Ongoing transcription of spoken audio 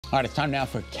All right, it's time now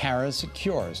for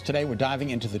CURES. Today we're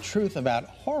diving into the truth about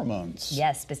hormones.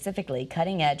 Yes, specifically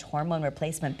cutting-edge hormone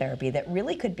replacement therapy that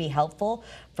really could be helpful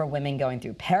for women going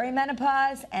through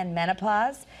perimenopause and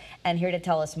menopause. And here to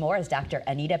tell us more is Dr.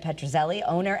 Anita Petruzzelli,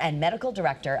 owner and medical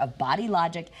director of Body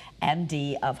Logic,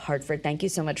 MD of Hartford. Thank you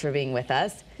so much for being with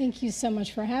us. Thank you so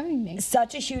much for having me.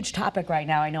 Such a huge topic right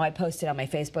now. I know I posted on my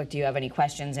Facebook, do you have any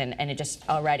questions? And it just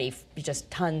already, just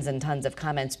tons and tons of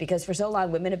comments, because for so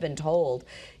long women have been told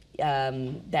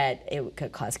that it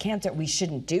could cause cancer. We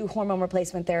shouldn't do hormone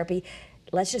replacement therapy.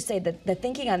 Let's just say that the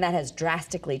thinking on that has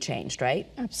drastically changed, right?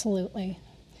 Absolutely.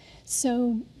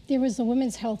 So there was the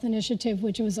Women's Health Initiative,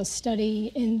 which was a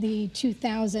study in the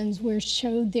 2000s where it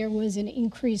showed there was an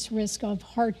increased risk of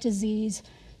heart disease,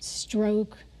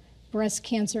 stroke, breast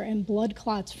cancer, and blood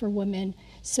clots for women.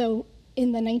 So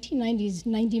in the 1990s,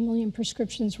 90 million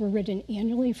prescriptions were written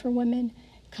annually for women.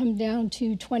 Come down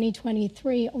to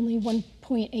 2023, only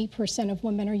 1.8% of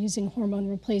women are using hormone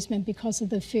replacement because of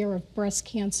the fear of breast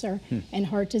cancer and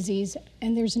heart disease.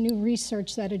 And there's new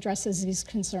research that addresses these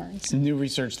concerns. New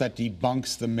research that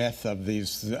debunks the myth of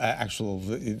these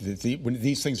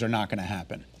these things are not going to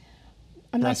happen.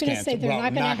 I'm not going to say they're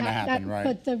not going to happen, right?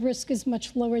 But the risk is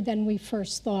much lower than we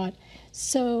first thought.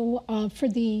 So for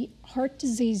the heart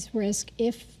disease risk,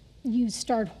 if you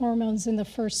start hormones in the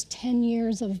first 10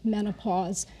 years of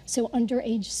menopause, so under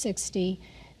age 60,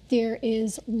 there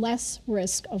is less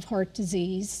risk of heart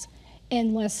disease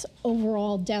and less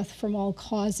overall death from all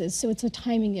causes. So it's a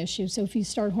timing issue. So if you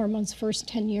start hormones first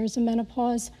 10 years of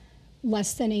menopause,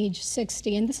 less than age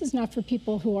 60, and this is not for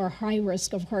people who are high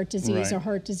risk of heart disease or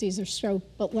heart disease or stroke,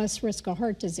 but less risk of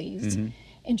heart disease.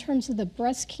 In terms of the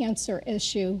breast cancer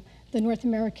issue, the North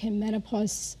American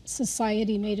Menopause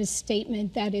Society made a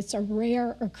statement that it's a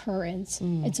rare occurrence.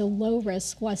 It's a low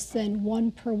risk, less than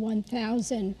 1 per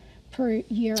 1,000 per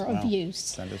year of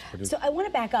use. So I want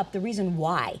to back up. The reason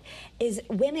why is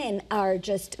women are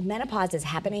just, menopause is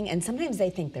happening, and sometimes they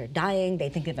think they're dying, they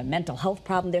think they have a mental health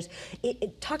problem.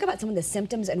 Talk about some of the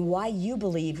symptoms and why you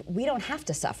believe we don't have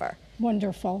to suffer.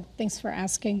 Wonderful. Thanks for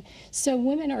asking. So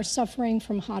women are suffering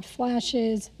from hot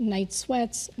flashes, night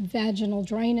sweats, vaginal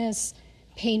dryness,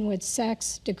 pain with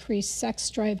sex, decreased sex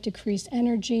drive, decreased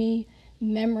energy,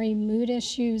 memory, mood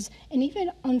issues, and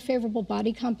even unfavorable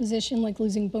body composition like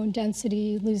losing bone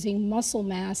density, losing muscle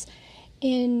mass.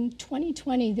 In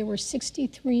 2020, there were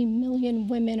 63 million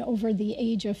women over the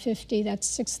age of 50. That's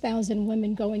 6,000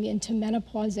 women going into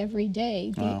menopause every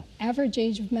day. The average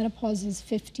age of menopause is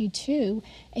 52,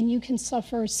 and you can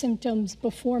suffer symptoms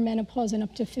before menopause and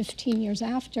up to 15 years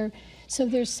after. So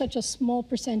there's such a small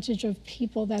percentage of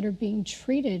people that are being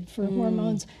treated for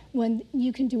hormones when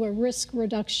you can do a risk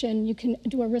reduction, you can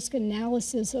do a risk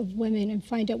analysis of women and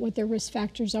find out what their risk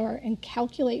factors are and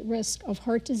calculate risk of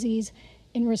heart disease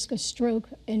and risk of stroke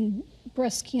and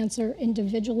breast cancer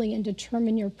individually and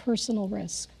determine your personal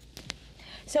risk.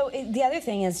 So the other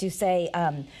thing is, you say,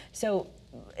 so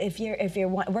if you're,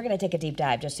 we're going to take a deep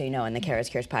dive, just so you know, in the CURES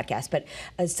podcast, but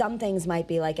some things might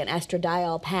be like an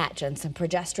estradiol patch and some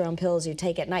progesterone pills you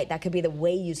take at night. That could be the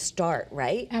way you start,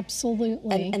 right?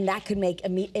 Absolutely. And that could make,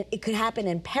 it could happen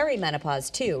in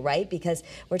perimenopause too, right? Because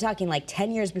we're talking like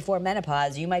 10 years before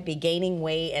menopause, you might be gaining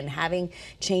weight and having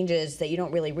changes that you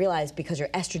don't really realize because your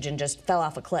estrogen just fell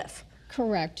off a cliff.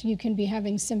 Correct. You can be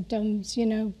having symptoms,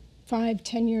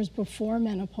 5-10 years before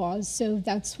menopause. So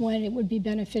that's when it would be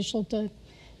beneficial to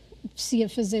see a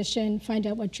physician, find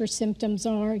out what your symptoms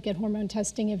are, get hormone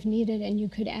testing if needed, and you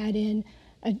could add in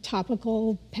a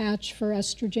topical patch for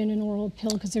estrogen and oral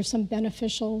pill, because there's some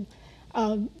beneficial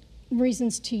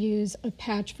reasons to use a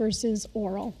patch versus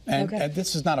oral. And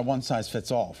this is not a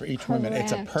one-size-fits-all for each woman.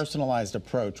 It's a personalized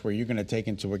approach where you're going to take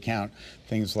into account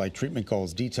things like treatment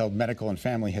goals, detailed medical and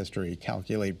family history,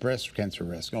 calculate breast cancer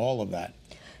risk, all of that.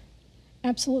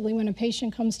 Absolutely. When a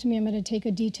patient comes to me, I'm going to take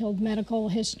a detailed medical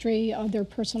history of their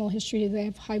personal history. Do they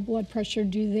have high blood pressure?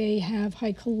 Do they have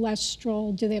high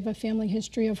cholesterol? Do they have a family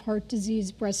history of heart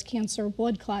disease, breast cancer,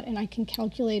 blood clot? And I can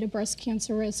calculate a breast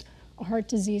cancer risk, a heart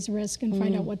disease risk, and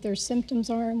find out what their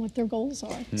symptoms are and what their goals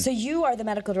are. So you are the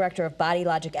medical director of Body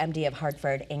Logic, MD of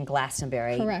Hartford in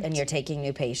Glastonbury. Correct. And you're taking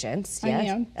new patients, yes? I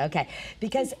am. Okay.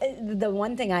 Because the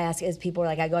one thing I ask is, people are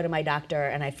like, I go to my doctor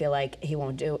and I feel like he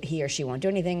or she won't do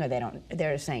anything, or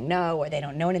they're saying no, or they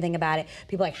don't know anything about it.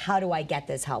 People are like, how do I get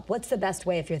this help? What's the best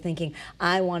way if you're thinking,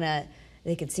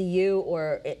 they could see you,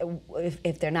 or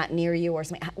if they're not near you or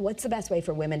something? What's the best way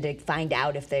for women to find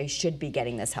out if they should be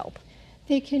getting this help?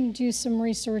 They can do some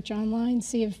research online,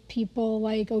 see if people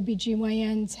like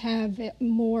OBGYNs have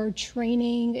more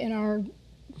training and are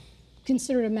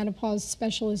considered a menopause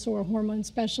specialist or a hormone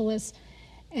specialist,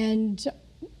 and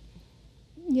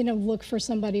look for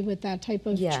somebody with that type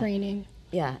of training.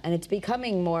 Yeah, and it's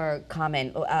becoming more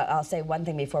common. I'll say one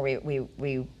thing before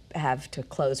we have to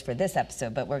close for this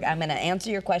episode, but I'm going to answer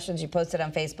your questions you posted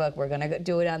on Facebook. We're going to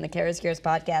do it on the CURES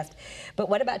podcast. But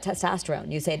what about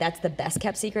testosterone? You say that's the best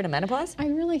kept secret of menopause? I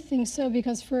really think so,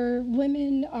 because for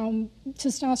women,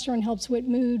 testosterone helps with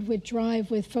mood, with drive,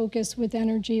 with focus, with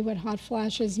energy, with hot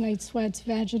flashes, night sweats,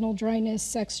 vaginal dryness,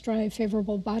 sex drive,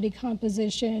 favorable body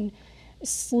composition,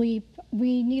 sleep.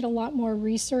 We need a lot more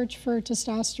research for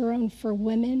testosterone for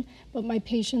women, but my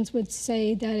patients would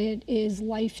say that it is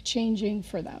life-changing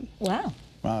for them. Wow.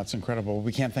 Wow, that's incredible.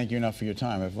 We can't thank you enough for your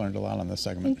time. I've learned a lot on this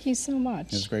segment. Thank you so much.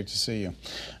 It was great to see you.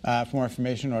 For more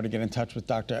information or to get in touch with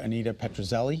Dr. Anita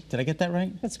Petruzzelli, did I get that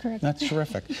right? That's correct. That's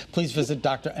terrific. Please visit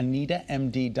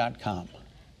dranitamd.com.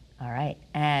 All right,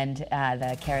 and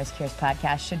the CURES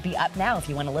podcast should be up now if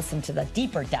you want to listen to the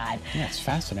deeper dive. Yeah, it's a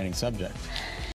fascinating subject.